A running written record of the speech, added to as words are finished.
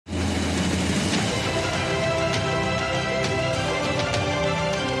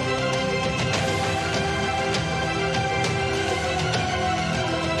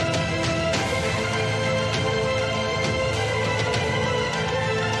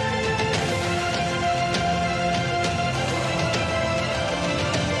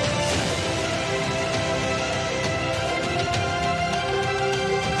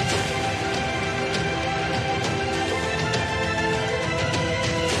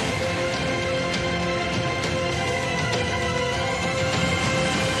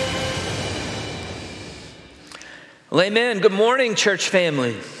Well, amen. Good morning, church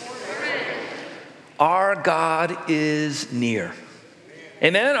family. Our God is near.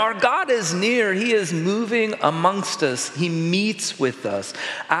 Amen. Our God is near. He is moving amongst us. He meets with us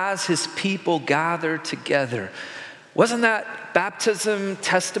as his people gather together. Wasn't that baptism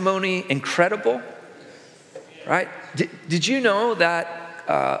testimony incredible? Right? Did you know that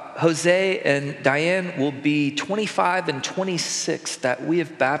Jose and Diane will be 25 and 26 that we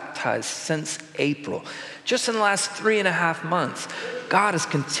have baptized since April? Just in the last 3.5 months, God is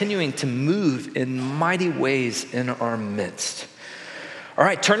continuing to move in mighty ways in our midst. All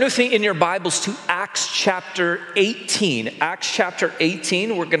right, turn with me in your Bibles to Acts chapter 18. Acts chapter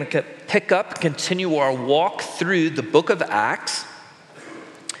 18, we're going to pick up, continue our walk through the book of Acts.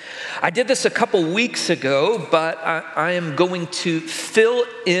 I did this a couple weeks ago, but I am going to fill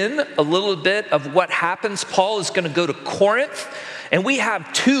in a little bit of what happens. Paul is going to go to Corinth, and we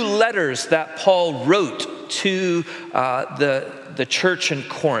have 2 letters that Paul wrote to the church in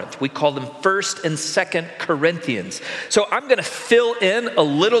Corinth. We call them 1st and 2nd Corinthians. So I'm going to fill in a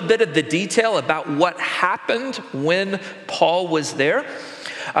little bit of the detail about what happened when Paul was there.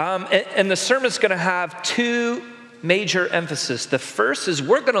 And the sermon's going to have 2 major emphasis. The first is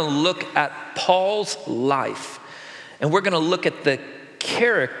we're going to look at Paul's life, and we're going to look at the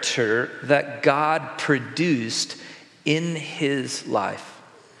character that God produced in his life.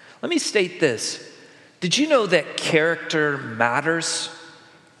 Let me state this. Did you know that character matters?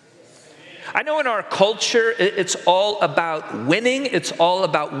 I know in our culture, it's all about winning. It's all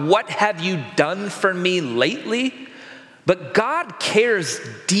about what have you done for me lately? But God cares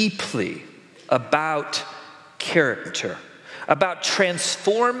deeply about character, about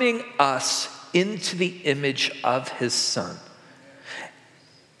transforming us into the image of his son.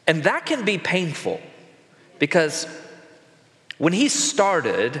 And that can be painful because when he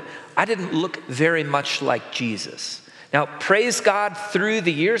started, I didn't look very much like Jesus. Now, praise God, through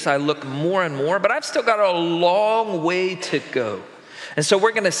the years, I look more and more, but I've still got a long way to go. And so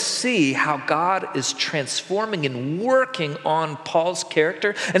we're going to see how God is transforming and working on Paul's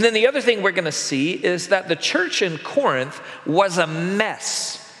character. And then the other thing we're going to see is that the church in Corinth was a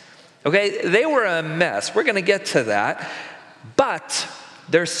mess. Okay, they were a mess. We're going to get to that. But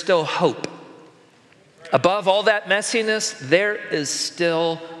there's still hope. Above all that messiness, there is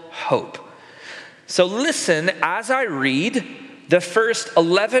still hope. So listen as I read the first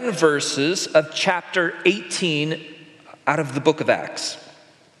 11 verses of chapter 18 out of the book of Acts.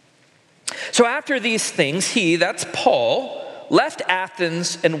 So after these things, he, that's Paul, left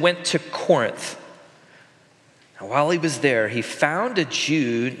Athens and went to Corinth. And while he was there, he found a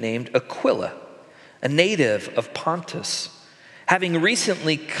Jew named Aquila, a native of Pontus, having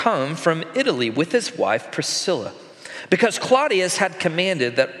recently come from Italy with his wife Priscilla, because Claudius had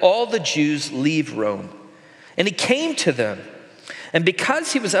commanded that all the Jews leave Rome. And he came to them, and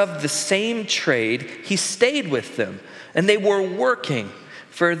because he was of the same trade, he stayed with them. And they were working,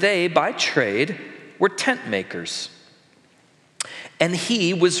 for they, by trade, were tent makers. And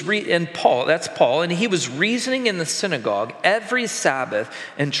he was, Paul, and he was reasoning in the synagogue every Sabbath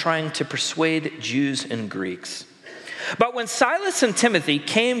and trying to persuade Jews and Greeks. But when Silas and Timothy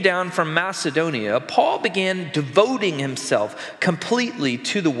came down from Macedonia, Paul began devoting himself completely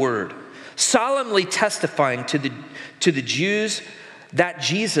to the word, solemnly testifying to the Jews that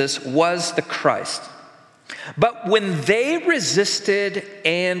Jesus was the Christ. But when they resisted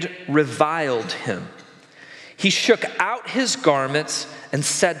and reviled him, he shook out his garments and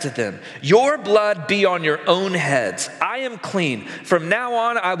said to them, "Your blood be on your own heads. I am clean. From now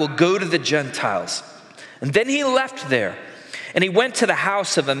on, I will go to the Gentiles." And then he left there, and he went to the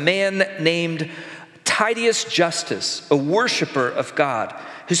house of a man named Titius Justus, a worshiper of God,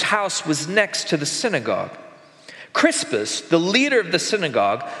 whose house was next to the synagogue. Crispus, the leader of the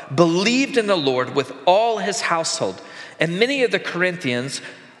synagogue, believed in the Lord with all his household. And many of the Corinthians,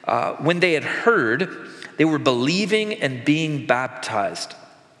 when they had heard, they were believing and being baptized.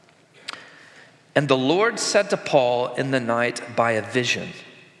 And the Lord said to Paul in the night by a vision,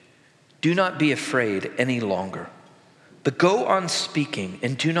 "Do not be afraid any longer, but go on speaking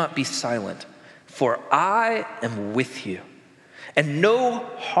and do not be silent, for I am with you. And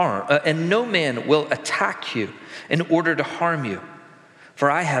no man will attack you in order to harm you, for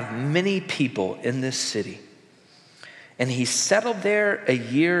I have many people in this city." And he settled there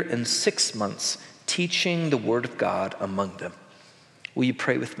 1 year and 6 months, teaching the word of God among them. Will you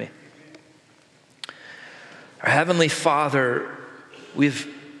pray with me? Our Heavenly Father, we've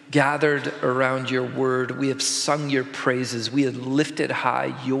gathered around your word. We have sung your praises. We have lifted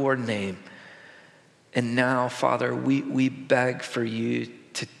high your name. And now, Father, we beg for you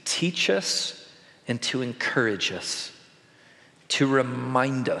to teach us and to encourage us, to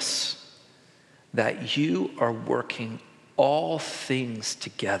remind us that you are working all things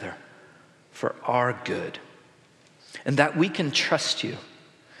together for our good, and that we can trust you.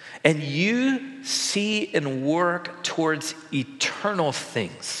 And you see and work towards eternal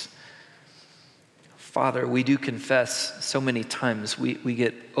things. Father, we do confess so many times we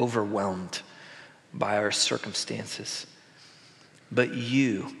get overwhelmed by our circumstances. But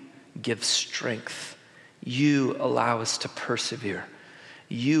you give strength. You allow us to persevere.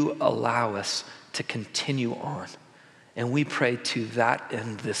 You allow us to continue on. And we pray to that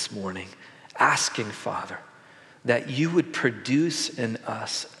end this morning, asking, Father, that you would produce in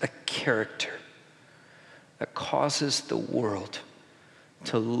us a character that causes the world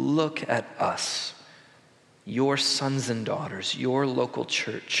to look at us, your sons and daughters, your local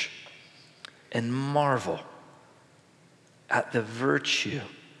church, and marvel at the virtue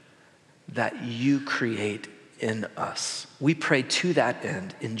that you create in us. We pray to that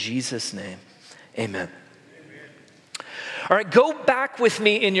end in Jesus' name. Amen. All right, go back with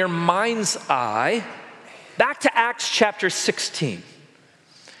me in your mind's eye, back to Acts chapter 16.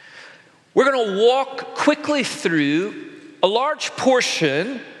 We're going to walk quickly through a large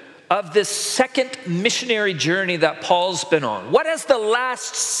portion of this second missionary journey that Paul's been on. What has the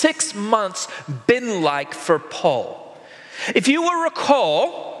last 6 months been like for Paul? If you will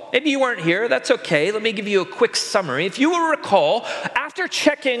recall, maybe you weren't here, that's okay. Let me give you a quick summary. If you will recall, after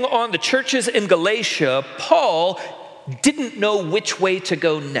checking on the churches in Galatia, Paul didn't know which way to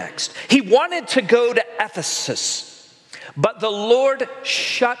go next. He wanted to go to Ephesus, but the Lord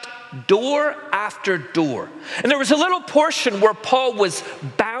shut door after door. And there was a little portion where Paul was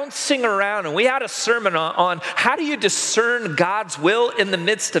bouncing around, and we had a sermon on how do you discern God's will in the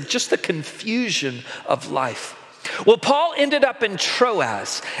midst of just the confusion of life. Well, Paul ended up in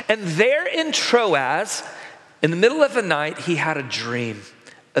Troas, and there in Troas, in the middle of the night, he had a dream,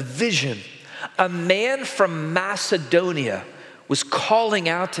 a vision. A man from Macedonia was calling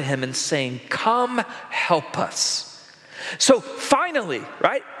out to him and saying, "Come help us." So finally,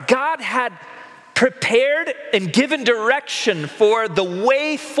 right, God had prepared and given direction for the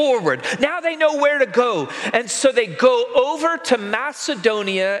way forward. Now they know where to go. And so they go over to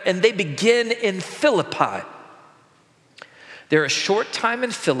Macedonia and they begin in Philippi. They're a short time in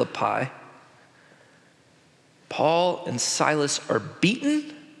Philippi. Paul and Silas are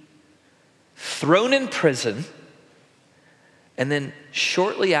beaten, thrown in prison, and then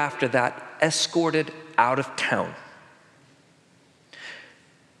shortly after that, escorted out of town.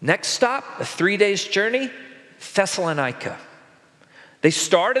 Next stop, a 3 days journey, Thessalonica. They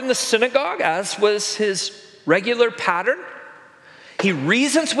start in the synagogue, as was his regular pattern. He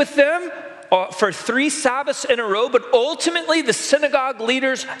reasons with them for 3 Sabbaths in a row, but ultimately the synagogue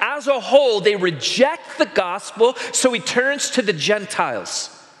leaders as a whole, they reject the gospel, so he turns to the Gentiles.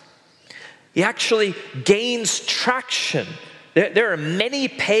 He actually gains traction. There are many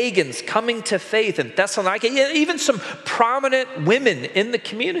pagans coming to faith in Thessalonica, even some prominent women in the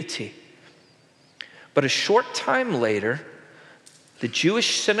community. But a short time later, the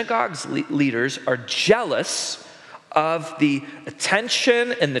Jewish synagogue's leaders are jealous of the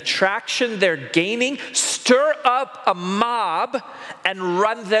attention and the traction they're gaining, stir up a mob, and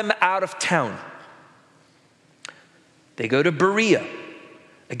run them out of town. They go to Berea.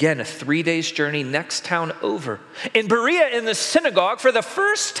 Again, a 3 days journey, next town over. In Berea, in the synagogue, for the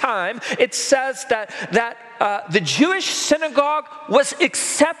first time, it says that the Jewish synagogue was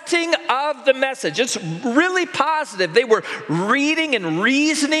accepting of the message. It's really positive. They were reading and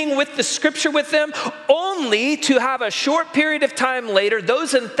reasoning with the scripture with them, only to have a short period of time later,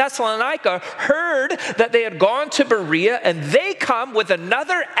 those in Thessalonica heard that they had gone to Berea, and they come with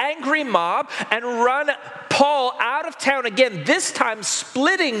another angry mob and run Paul out of town again, this time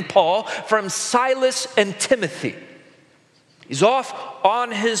splitting Paul from Silas and Timothy. He's off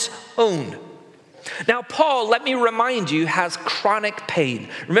on his own. Now, Paul, let me remind you, has chronic pain.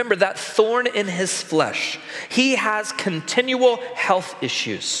 Remember that thorn in his flesh. He has continual health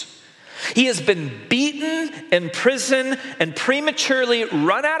issues. He has been beaten, in prison, and prematurely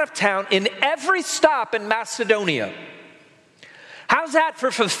run out of town in every stop in Macedonia. How's that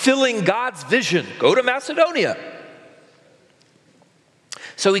for fulfilling God's vision? Go to Macedonia.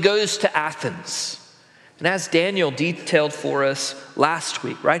 So he goes to Athens. And as Daniel detailed for us last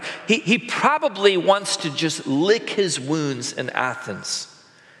week, right? He probably wants to just lick his wounds in Athens,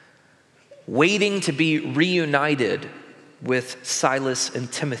 waiting to be reunited with Silas and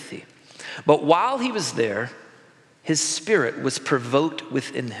Timothy. But while he was there, his spirit was provoked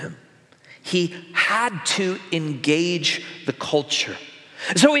within him. He had to engage the culture.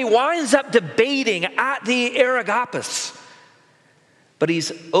 So he winds up debating at the Areopagus, but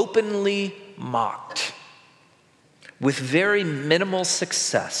he's openly mocked with very minimal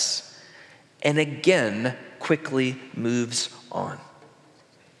success, and again quickly moves on.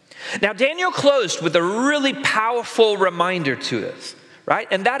 Now, Daniel closed with a really powerful reminder to us, right?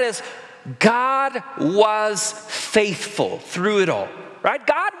 And that is, God was faithful through it all, right?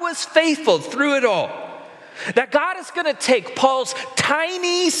 God was faithful through it all. That God is going to take Paul's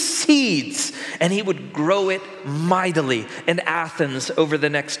tiny seeds and he would grow it mightily in Athens over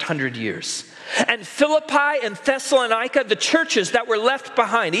the next 100 years. And Philippi and Thessalonica, the churches that were left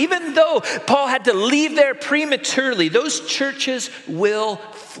behind, even though Paul had to leave there prematurely, those churches will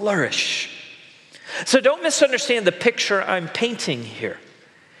flourish. So don't misunderstand the picture I'm painting here.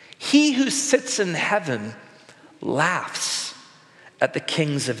 He who sits in heaven laughs at the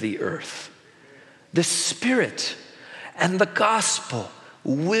kings of the earth. The Spirit and the gospel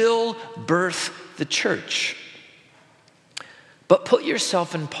will birth the church. But put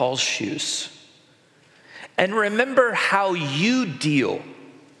yourself in Paul's shoes and remember how you deal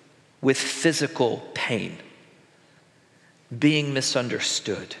with physical pain, being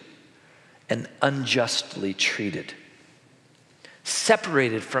misunderstood and unjustly treated,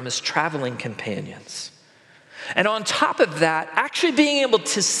 separated from his traveling companions. And on top of that, actually being able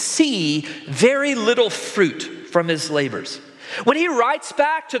to see very little fruit from his labors. When he writes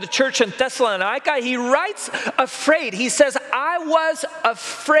back to the church in Thessalonica, he writes afraid. He says, I was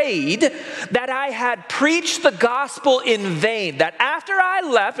afraid that I had preached the gospel in vain. That after I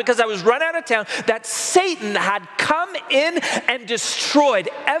left, because I was run out of town, that Satan had come in and destroyed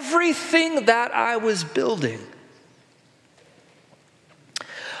everything that I was building.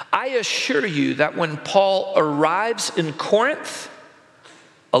 I assure you that when Paul arrives in Corinth,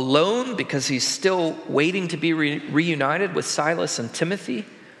 alone because he's still waiting to be reunited with Silas and Timothy,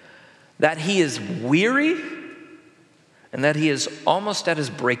 that he is weary and that he is almost at his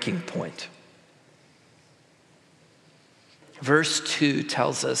breaking point. Verse 2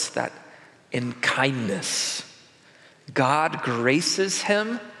 tells us that in kindness, God graces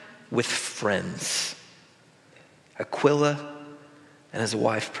him with friends, Aquila and his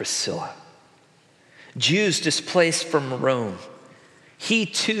wife Priscilla. Jews displaced from Rome. He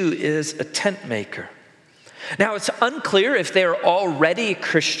too is a tent maker. Now it's unclear if they're already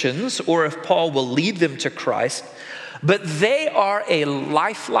Christians or if Paul will lead them to Christ, but they are a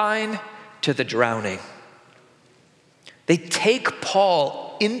lifeline to the drowning. They take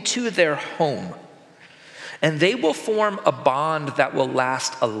Paul into their home and they will form a bond that will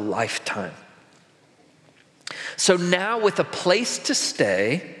last a lifetime. So now with a place to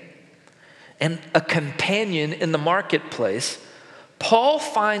stay and a companion in the marketplace, Paul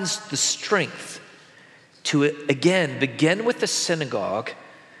finds the strength to again begin with the synagogue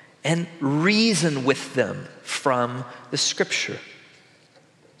and reason with them from the scripture.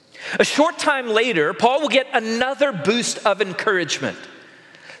 A short time later, Paul will get another boost of encouragement.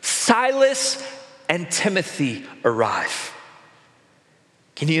 Silas and Timothy arrive.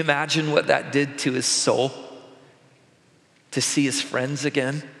 Can you imagine what that did to his soul? To see his friends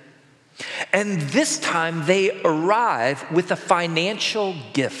again? And this time they arrive with a financial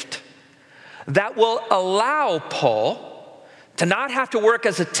gift that will allow Paul to not have to work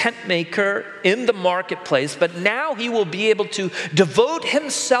as a tent maker in the marketplace, but now he will be able to devote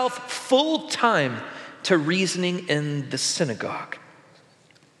himself full time to reasoning in the synagogue.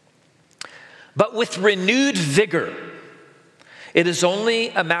 But with renewed vigor, it is only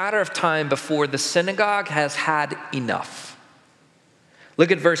a matter of time before the synagogue has had enough. Look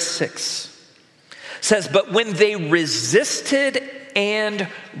at verse 6. It says, but when they resisted and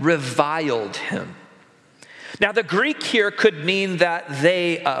reviled him. Now the Greek here could mean that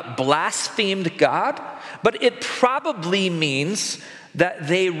they blasphemed God, but it probably means that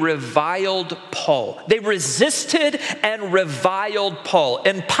they reviled Paul. They resisted and reviled Paul.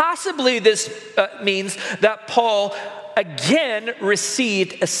 And possibly this means that Paul again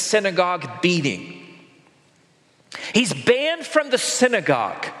received a synagogue beating. He's banned from the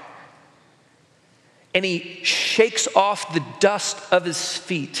synagogue, and he shakes off the dust of his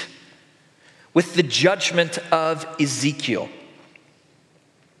feet with the judgment of Ezekiel.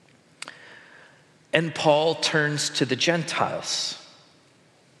 And Paul turns to the Gentiles.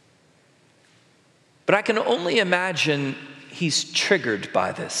 But I can only imagine he's triggered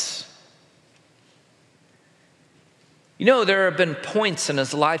by this. You know, there have been points in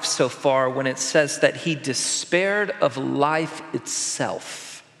his life so far when it says that he despaired of life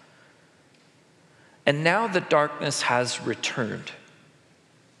itself. And now the darkness has returned.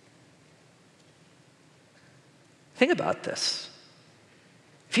 Think about this.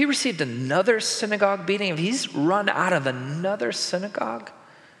 if he received another synagogue beating, if he's run out of another synagogue,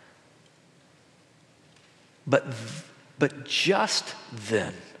 but just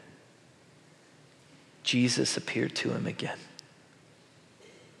then, Jesus appeared to him again.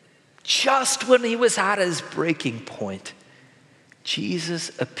 Just when he was at his breaking point,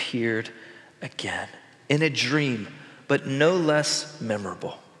 Jesus appeared again in a dream, but no less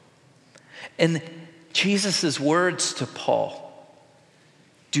memorable. And Jesus' words to Paul,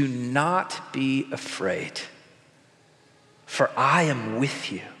 do not be afraid, for I am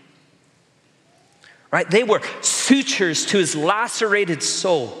with you. Right? They were sutures to his lacerated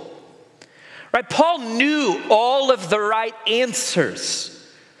soul. Right? Paul knew all of the right answers.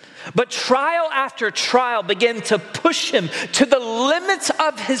 But trial after trial began to push him to the limits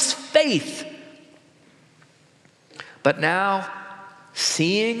of his faith. But now,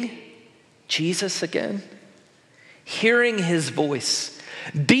 seeing Jesus again, hearing his voice,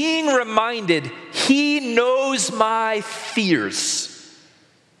 being reminded he knows my fears.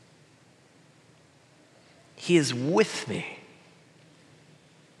 He is with me,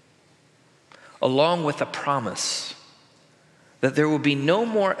 along with a promise that there will be no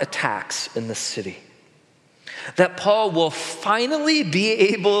more attacks in the city, that Paul will finally be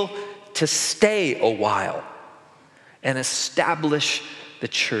able to stay a while and establish the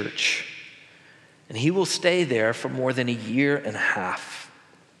church. And he will stay there for more than a year and a half.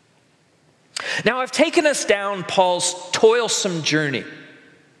 Now, I've taken us down Paul's toilsome journey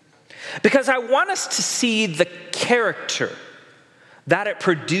because I want us to see the character that it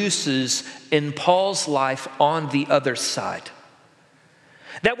produces in Paul's life on the other side.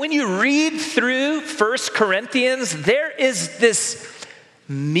 That when you read through 1 Corinthians, there is this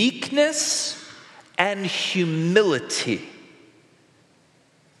meekness and humility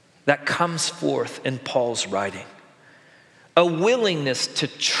that comes forth in Paul's writing. A willingness to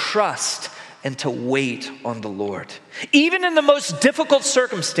trust and to wait on the Lord. Even in the most difficult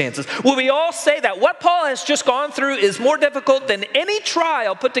circumstances, will we all say that what Paul has just gone through is more difficult than any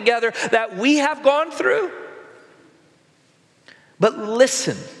trial put together that we have gone through? But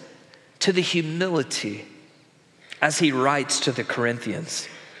listen to the humility as he writes to the Corinthians.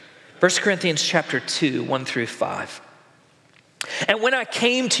 1 Corinthians chapter 2, 1 through 5. And when I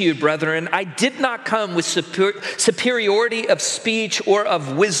came to you, brethren, I did not come with superiority of speech or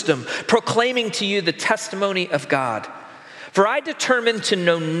of wisdom, proclaiming to you the testimony of God. For I determined to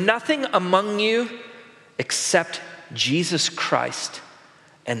know nothing among you except Jesus Christ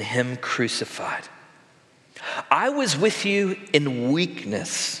and him crucified. I was with you in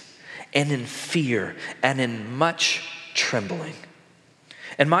weakness and in fear and in much trembling.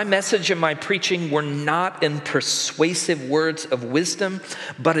 And my message and my preaching were not in persuasive words of wisdom,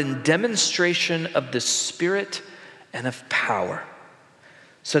 but in demonstration of the Spirit and of power,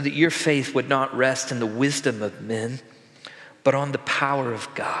 so that your faith would not rest in the wisdom of men, but on the power of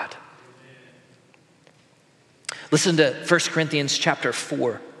God. Listen to 1 Corinthians chapter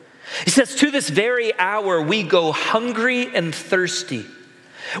 4. He says, to this very hour we go hungry and thirsty.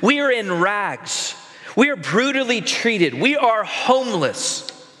 We are in rags. We are brutally treated. We are homeless.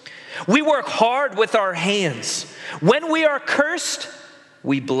 We work hard with our hands. When we are cursed,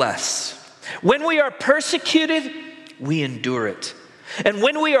 we bless. When we are persecuted, we endure it. And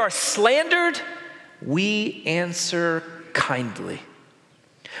when we are slandered, we answer kindly.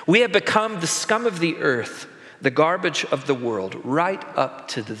 We have become the scum of the earth, the garbage of the world, right up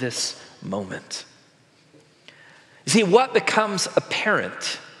to this moment. You see, what becomes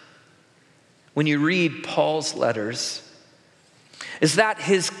apparent when you read Paul's letters is that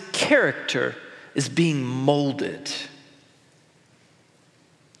his character is being molded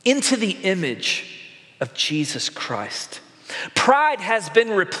into the image of Jesus Christ. Pride has been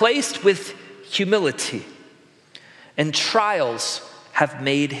replaced with humility, and trials have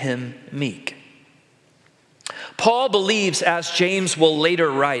made him meek. Paul believes, as James will later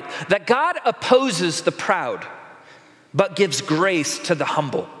write, that God opposes the proud, but gives grace to the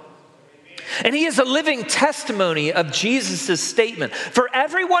humble. And he is a living testimony of Jesus' statement. For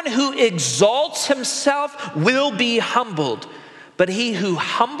everyone who exalts himself will be humbled, but he who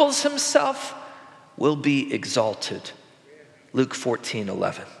humbles himself will be exalted. Luke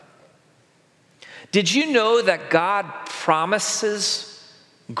 14:11. Did you know that God promises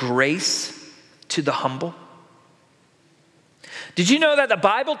grace to the humble? Did you know that the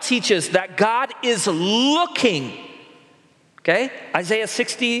Bible teaches that God is looking? Okay, Isaiah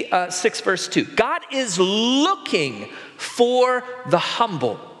 66 verse 2. God is looking for the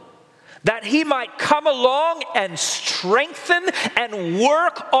humble, that he might come along and strengthen and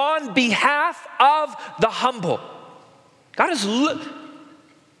work on behalf of the humble. God is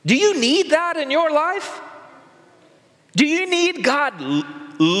Do you need that in your life? Do you need God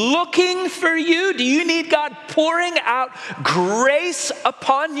looking for you? Do you need God pouring out grace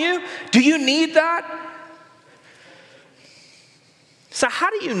upon you? Do you need that? So how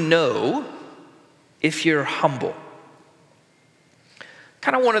do you know if you're humble?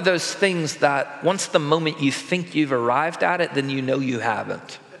 Kind of one of those things that once the moment you think you've arrived at it, then you know you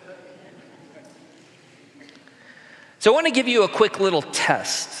haven't. So I want to give you a quick little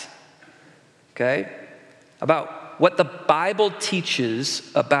test, okay, about what the Bible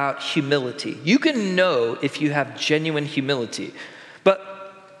teaches about humility. You can know if you have genuine humility. But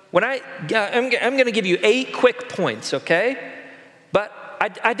when I'm going to give you 8 quick points, okay? But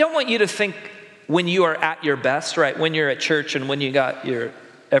I don't want you to think when you are at your best, right? When you're at church and when you got your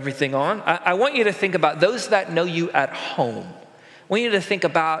everything on. I want you to think about those that know you at home. I want you to think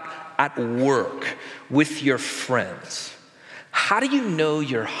about at work with your friends. How do you know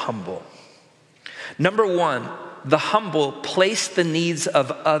you're humble? Number 1, the humble place the needs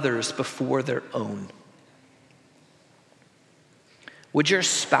of others before their own. Would your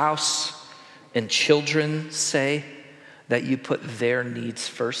spouse and children say that you put their needs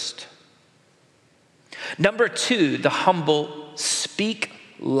first? Number 2, the humble speak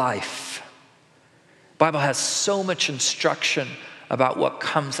life. The Bible has so much instruction about what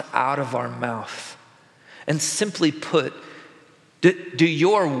comes out of our mouth. And simply put, do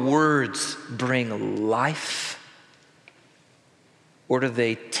your words bring life or do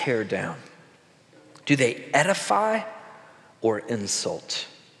they tear down? Do they edify or insult?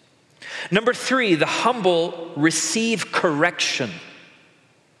 Number 3, the humble receive correction.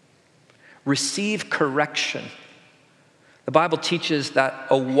 Receive correction. The Bible teaches that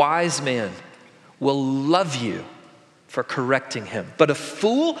a wise man will love you for correcting him, but a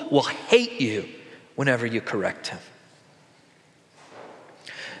fool will hate you whenever you correct him.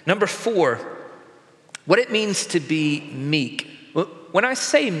 Number 4, what it means to be meek. When I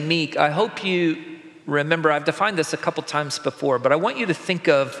say meek, I hope you remember, I've defined this a couple times before, but I want you to think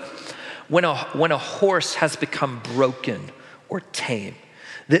of when a horse has become broken or tame.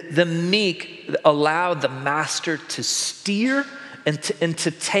 The meek allow the master to steer and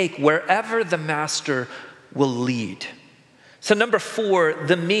to take wherever the master will lead. So number 4,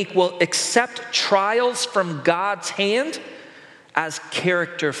 the meek will accept trials from God's hand as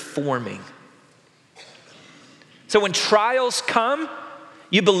character forming. So when trials come,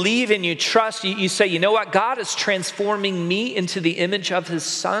 you believe and you trust, you say, you know what, God is transforming me into the image of his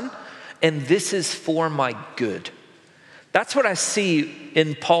Son, and this is for my good. That's what I see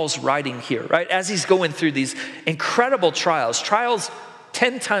in Paul's writing here, right? As he's going through these incredible trials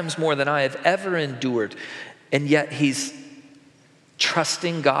 10 times more than I have ever endured, and yet he's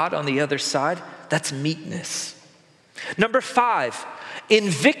trusting God on the other side. That's meekness. Number 5, in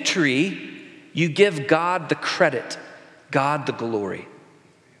victory, you give God the credit, God the glory.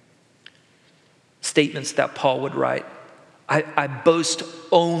 Statements that Paul would write, I boast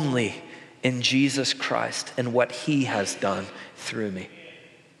only in Jesus Christ and what he has done through me.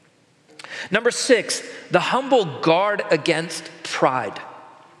 Number 6, the humble guard against pride.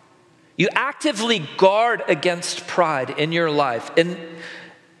 You actively guard against pride in your life, and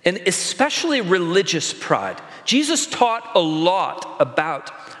especially religious pride. Jesus taught a lot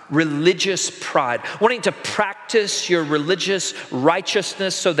about religious pride, wanting to practice your religious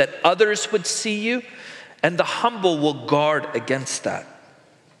righteousness so that others would see you, and the humble will guard against that.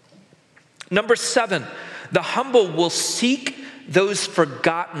 Number 7, the humble will seek those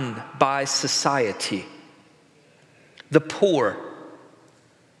forgotten by society. The poor,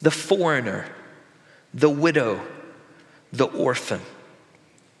 the foreigner, the widow, the orphan.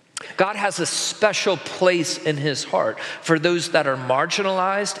 God has a special place in his heart for those that are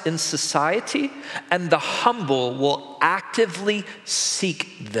marginalized in society, and the humble will actively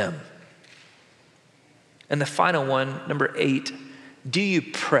seek them. And the final one, number 8, do you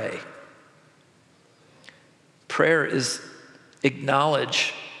pray? Prayer is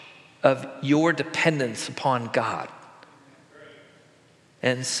acknowledge of your dependence upon God.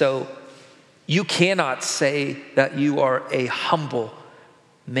 And so you cannot say that you are a humble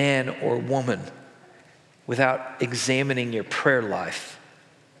man or woman without examining your prayer life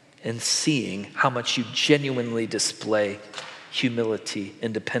and seeing how much you genuinely display humility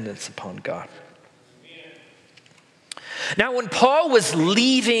and dependence upon God. Now, when Paul was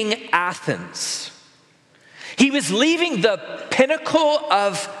leaving Athens, he was leaving the pinnacle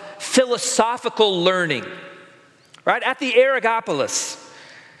of philosophical learning, right? At the Areopagus.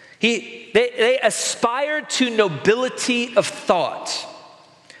 They aspired to nobility of thought.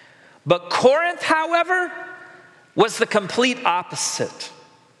 But Corinth, however, was the complete opposite.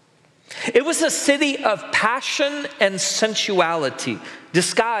 It was a city of passion and sensuality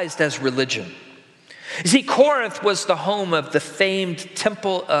disguised as religion. You see, Corinth was the home of the famed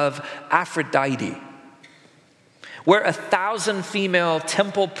temple of Aphrodite, where 1,000 female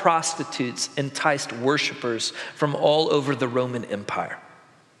temple prostitutes enticed worshipers from all over the Roman Empire.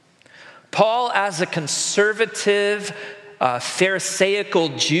 Paul, as a conservative, Pharisaical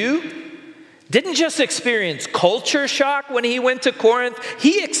Jew, didn't just experience culture shock when he went to Corinth,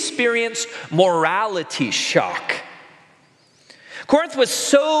 he experienced morality shock. Corinth was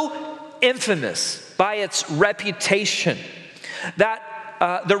so infamous by its reputation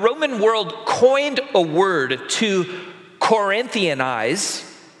that the Roman world coined a word to Corinthianize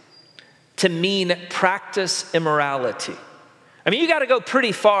to mean practice immorality. I mean, you got to go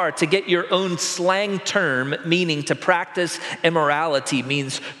pretty far to get your own slang term meaning to practice immorality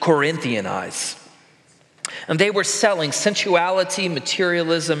means Corinthianize. And they were selling sensuality,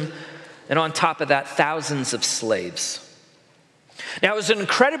 materialism, and on top of that, thousands of slaves. Now, it was an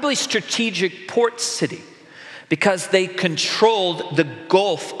incredibly strategic port city because they controlled the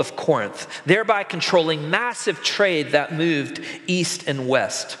Gulf of Corinth, thereby controlling massive trade that moved east and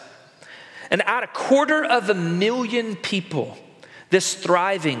west. And at 250,000 people, this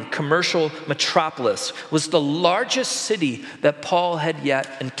thriving commercial metropolis was the largest city that Paul had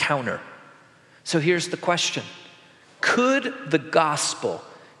yet encountered. So here's the question. Could the gospel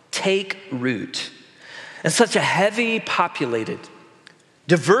take root in such a heavily populated,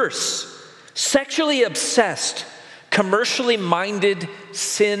 diverse, sexually obsessed, commercially minded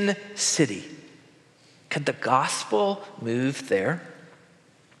sin city? Could the gospel move there?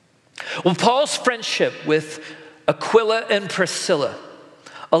 Well, Paul's friendship with Aquila and Priscilla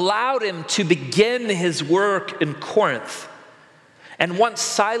allowed him to begin his work in Corinth. And once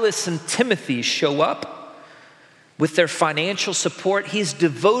Silas and Timothy show up with their financial support, he's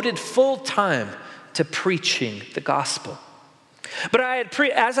devoted full time to preaching the gospel. But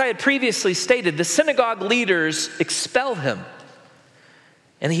as I had previously stated, the synagogue leaders expel him,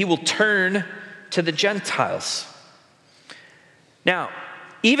 and he will turn to the Gentiles. Now,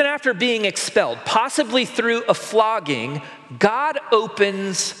 even after being expelled, possibly through a flogging, God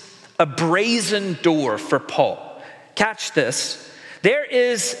opens a brazen door for Paul. Catch this. There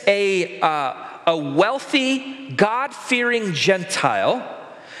is a wealthy, God-fearing Gentile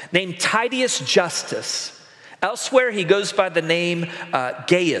named Titius Justus. Elsewhere, he goes by the name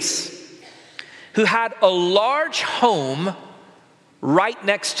Gaius, who had a large home right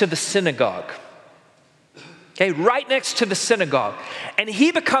next to the synagogue. Okay, right next to the synagogue. And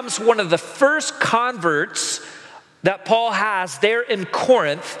he becomes one of the first converts that Paul has there in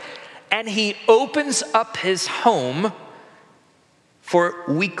Corinth, and he opens up his home for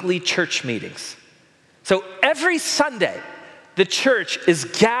weekly church meetings. So every Sunday, the church is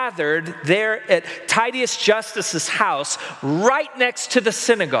gathered there at Titius Justus's house right next to the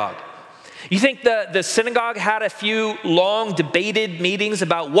synagogue. You think the synagogue had a few long debated meetings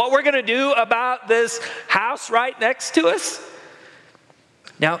about what we're going to do about this house right next to us?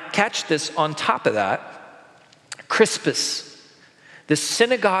 Now, catch this. On top of that, Crispus, the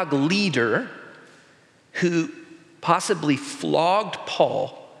synagogue leader who possibly flogged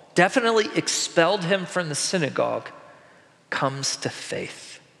Paul, definitely expelled him from the synagogue, comes to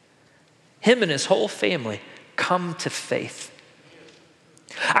faith. Him and his whole family come to faith.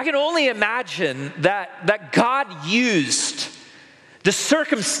 I can only imagine that God used the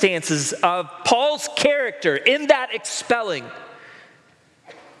circumstances of Paul's character in that expelling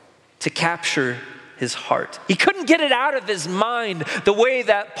to capture his heart. He couldn't get it out of his mind the way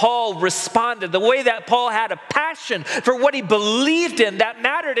that Paul responded, the way that Paul had a passion for what he believed in that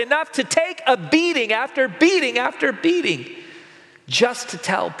mattered enough to take a beating after beating after beating just to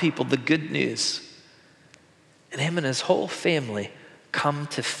tell people the good news. And him and his whole family come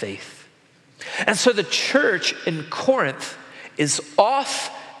to faith. And so the church in Corinth is off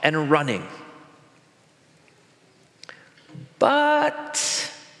and running.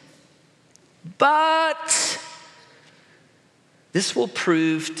 But this will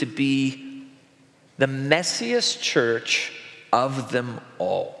prove to be the messiest church of them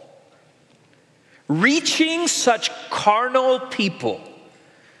all. Reaching such carnal people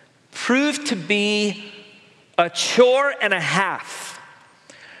proved to be a chore and a half,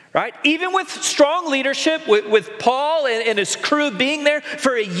 right? Even with strong leadership, with Paul and his crew being there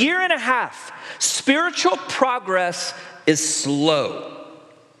for a year and a half, spiritual progress is slow.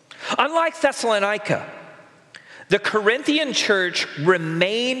 Unlike Thessalonica, the Corinthian church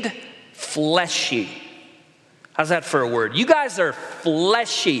remained fleshy. How's that for a word? You guys are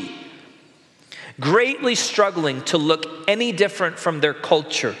fleshy, greatly struggling to look any different from their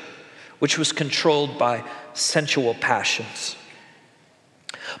culture, which was controlled by sensual passions.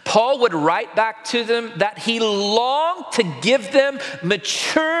 Paul would write back to them that he longed to give them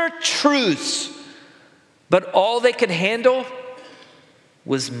mature truths, but all they could handle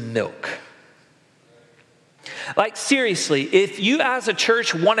was milk. Like, seriously, if you as a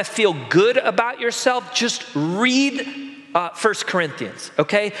church want to feel good about yourself, just read 1 Corinthians,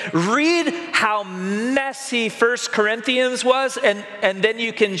 okay? Read how messy 1 Corinthians was, and then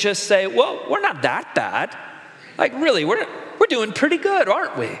you can just say, well, we're not that bad. Like, really, we're doing pretty good,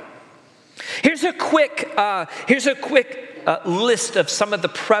 aren't we? Here's a quick list of some of the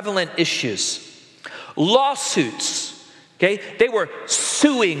prevalent issues. Lawsuits. Okay, they were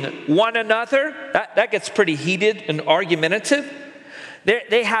suing one another. That gets pretty heated and argumentative.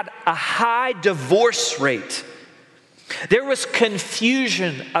 They had a high divorce rate. There was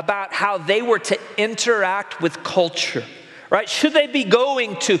confusion about how they were to interact with culture, right? Should they be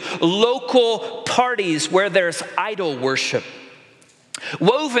going to local parties where there's idol worship?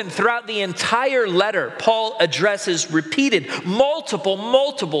 Woven throughout the entire letter, Paul addresses repeated,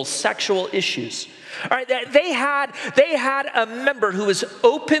 multiple sexual issues. All right, they had a member who was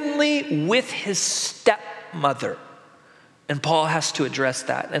openly with his stepmother. And Paul has to address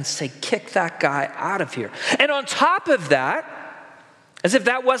that and say, kick that guy out of here. And on top of that, as if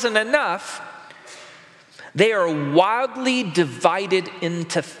that wasn't enough, they are wildly divided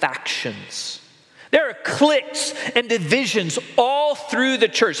into factions. There are cliques and divisions all through the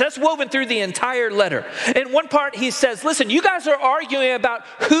church. That's woven through the entire letter. In one part, he says, listen, you guys are arguing about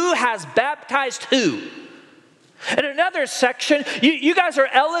who has baptized who. In another section, you guys are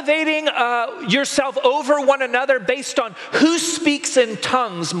elevating yourself over one another based on who speaks in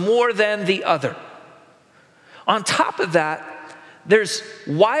tongues more than the other. On top of that, there's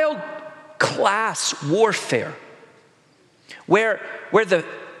wild class warfare where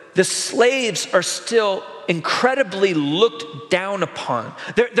the slaves are still incredibly looked down upon.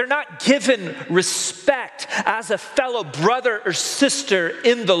 They're not given respect as a fellow brother or sister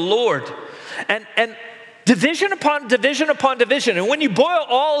in the Lord. And division upon division upon division. And when you boil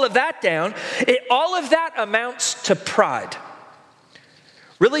all of that down, all of that amounts to pride.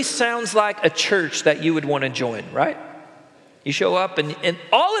 Really sounds like a church that you would want to join, right? You show up and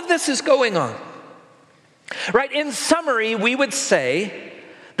all of this is going on. Right? In summary, we would say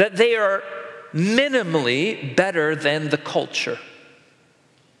that they are minimally better than the culture.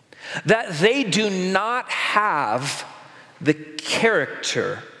 That they do not have the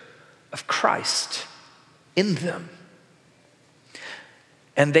character of Christ in them.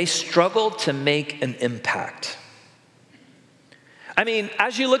 And they struggle to make an impact. I mean,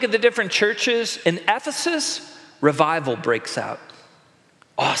 as you look at the different churches in Ephesus, revival breaks out.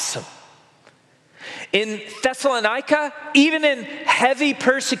 Awesome. In Thessalonica, even in heavy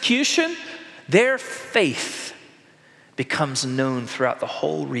persecution, their faith becomes known throughout the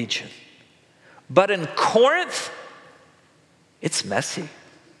whole region. But in Corinth, it's messy.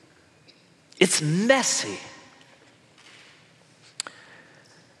 It's messy.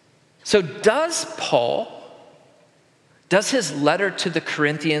 So does his letter to the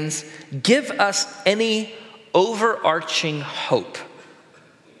Corinthians give us any overarching hope?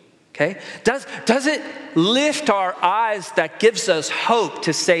 Okay? Does it lift our eyes that gives us hope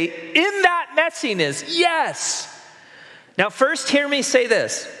to say, in that messiness, yes. Now, first, hear me say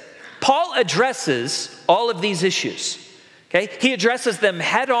this. Paul addresses all of these issues. Okay? He addresses them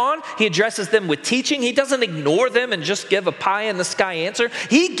head on. He addresses them with teaching. He doesn't ignore them and just give a pie in the sky answer.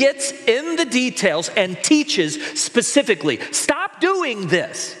 He gets in the details and teaches specifically. Stop doing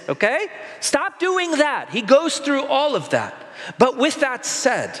this, okay? Stop doing that. He goes through all of that. But with that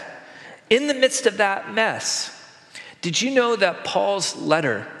said, in the midst of that mess, did you know that Paul's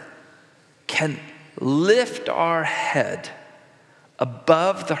letter can lift our head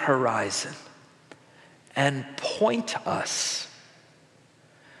above the horizon and point us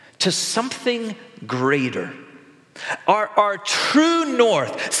to something greater? Our true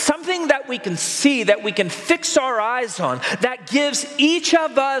north, something that we can see, that we can fix our eyes on, that gives each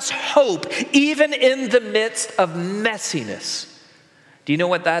of us hope, even in the midst of messiness. Do you know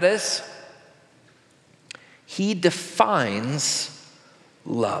what that is? He defines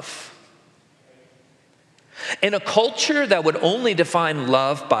love. In a culture that would only define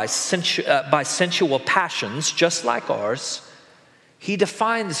love by sensual passions, just like ours, he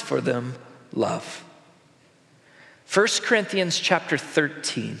defines for them love. 1 Corinthians chapter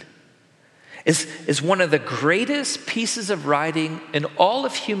 13 is one of the greatest pieces of writing in all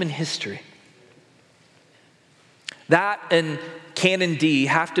of human history. That and Canon D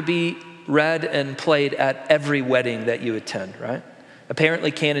have to be read and played at every wedding that you attend, right?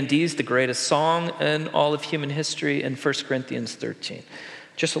 Apparently, Canon D is the greatest song in all of human history in 1 Corinthians 13.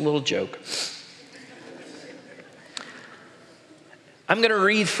 Just a little joke. I'm going to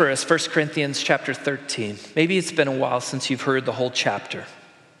read for us 1 Corinthians chapter 13. Maybe it's been a while since you've heard the whole chapter.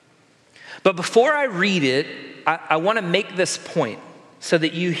 But before I read it, I want to make this point so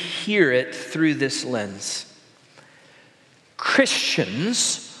that you hear it through this lens.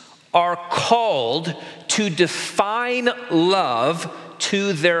 Christians are called to define love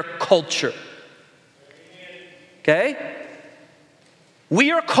to their culture. Okay?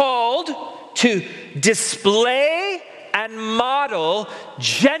 We are called to display and model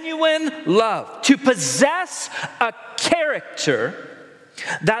genuine love, to possess a character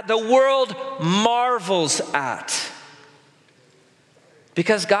that the world marvels at.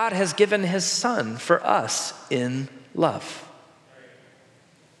 Because God has given his Son for us in love.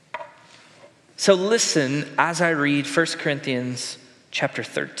 So listen as I read 1 Corinthians chapter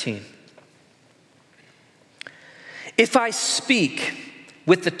 13. If I speak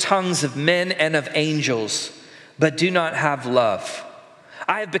with the tongues of men and of angels, but do not have love,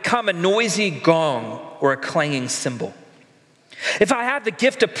 I have become a noisy gong or a clanging cymbal. If I have the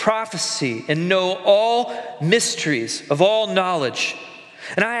gift of prophecy and know all mysteries of all knowledge,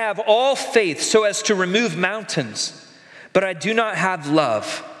 and I have all faith so as to remove mountains, but I do not have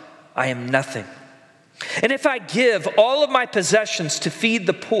love, I am nothing. And if I give all of my possessions to feed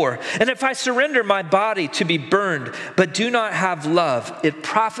the poor, and if I surrender my body to be burned, but do not have love, it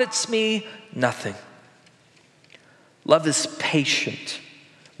profits me nothing. Love is patient.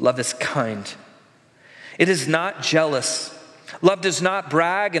 Love is kind. It is not jealous. Love does not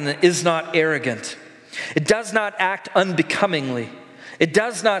brag and is not arrogant. It does not act unbecomingly. It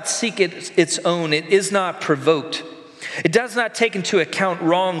does not seek its own. It is not provoked. It does not take into account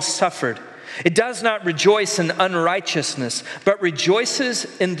wrong suffered. It does not rejoice in unrighteousness, but rejoices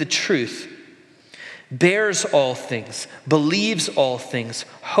in the truth. Bears all things, believes all things,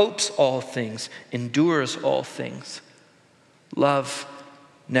 hopes all things, endures all things. Love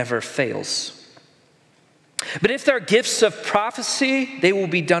never fails. But if there are gifts of prophecy, they will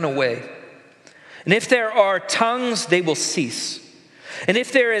be done away. And if there are tongues, they will cease. And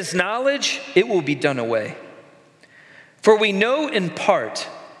if there is knowledge, it will be done away. For we know in part,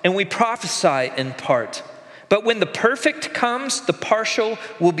 and we prophesy in part. But when the perfect comes, the partial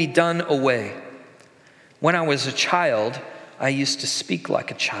will be done away. When I was a child, I used to speak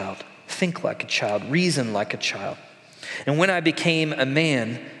like a child, think like a child, reason like a child. And when I became a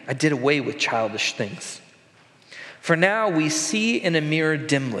man, I did away with childish things. For now we see in a mirror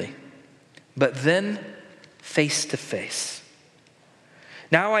dimly, but then face to face.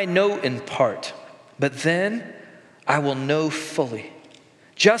 Now I know in part, but then I will know fully,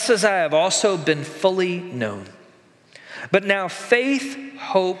 just as I have also been fully known. But now faith,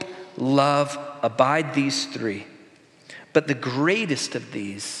 hope, love abide, these three. But the greatest of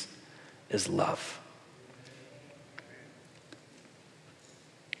these is love.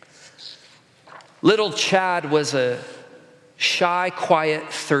 Little Chad was a shy,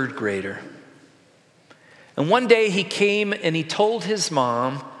 quiet third grader. And one day he came and he told his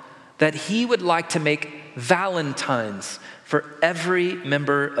mom that he would like to make valentines for every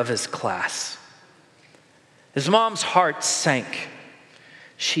member of his class. His mom's heart sank.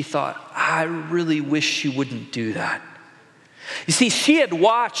 She thought, I really wish she wouldn't do that. You see, she had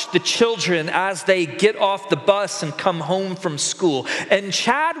watched the children as they get off the bus and come home from school, and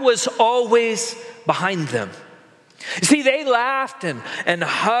Chad was always behind them. You see, they laughed and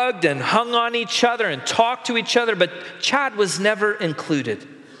hugged and hung on each other and talked to each other, but Chad was never included.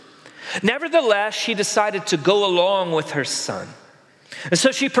 Nevertheless, she decided to go along with her son. And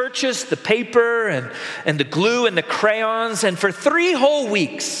so she purchased the paper and the glue and the crayons, and for 3 whole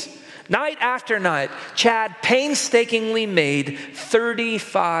weeks, night after night, Chad painstakingly made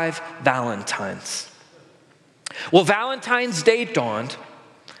 35 valentines. Well, Valentine's Day dawned,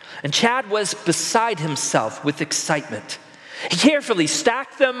 and Chad was beside himself with excitement. He carefully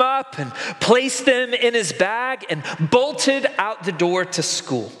stacked them up and placed them in his bag and bolted out the door to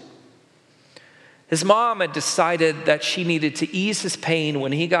school. His mom had decided that she needed to ease his pain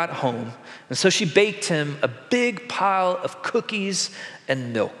when he got home, and so she baked him a big pile of cookies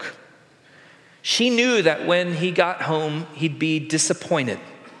and milk. She knew that when he got home, he'd be disappointed,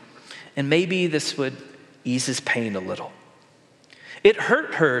 and maybe this would ease his pain a little. It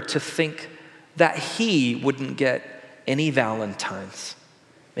hurt her to think that he wouldn't get any valentines,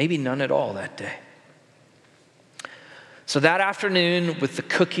 maybe none at all that day. So that afternoon, with the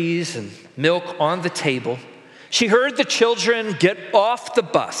cookies and milk on the table, she heard the children get off the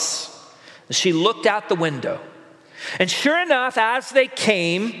bus. She looked out the window, And sure enough, as they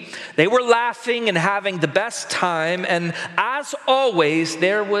came, they were laughing and having the best time. And as always,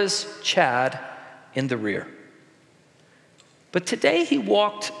 there was Chad in the rear. But today he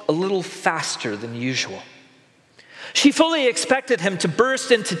walked a little faster than usual. She fully expected him to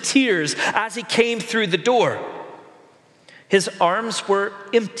burst into tears as he came through the door. His arms were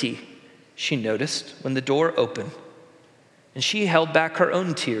empty, she noticed, when the door opened. And she held back her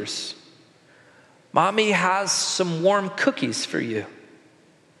own tears. Mommy has some warm cookies for you.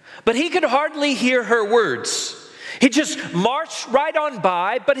 But he could hardly hear her words. He just marched right on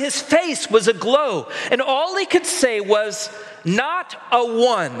by, but his face was aglow. And all he could say was, "Not a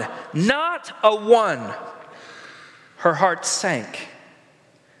one, not a one." Her heart sank.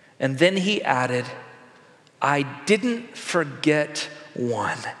 And then he added, "I didn't forget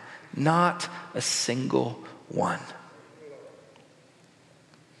one, not a single one."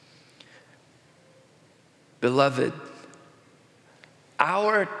 Beloved,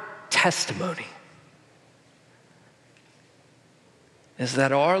 our testimony is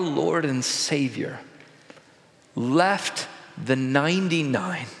that our Lord and Savior left the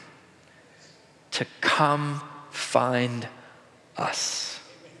 99 to come find us,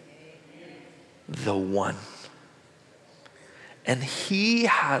 the one. And he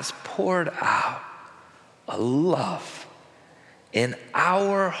has poured out a love in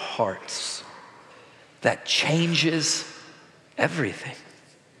our hearts that changes everything.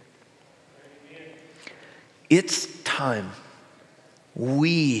 It's time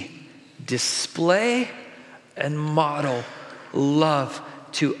we display and model love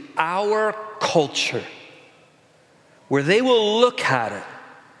to our culture, where they will look at it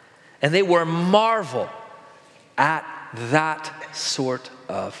and they will marvel at that sort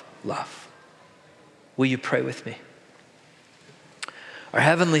of love. Will you pray with me? Our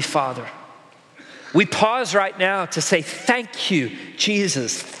Heavenly Father, we pause right now to say thank you,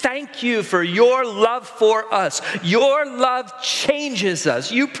 Jesus. Thank you for your love for us. Your love changes us.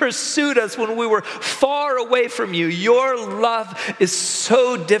 You pursued us when we were far away from you. Your love is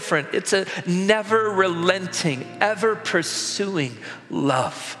so different. It's a never relenting, ever pursuing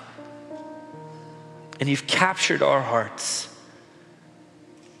love. And you've captured our hearts.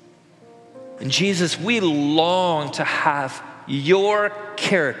 And Jesus, we long to have your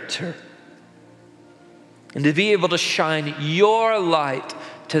character and to be able to shine your light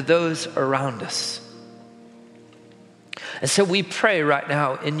to those around us. And so we pray right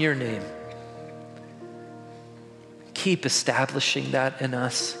now in your name. Keep establishing that in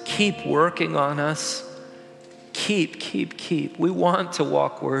us. Keep working on us. Keep. We want to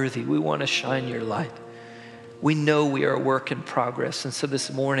walk worthy. We want to shine your light. We know we are a work in progress. And so this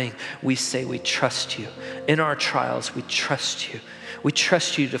morning we say we trust you. In our trials, we trust you. We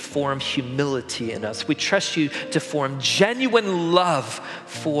trust you to form humility in us. We trust you to form genuine love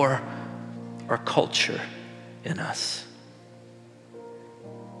for our culture in us.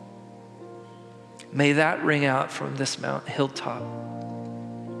 May that ring out from this hilltop.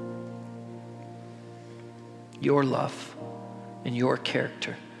 Your love and your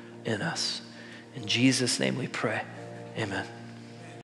character in us. In Jesus' name we pray. Amen.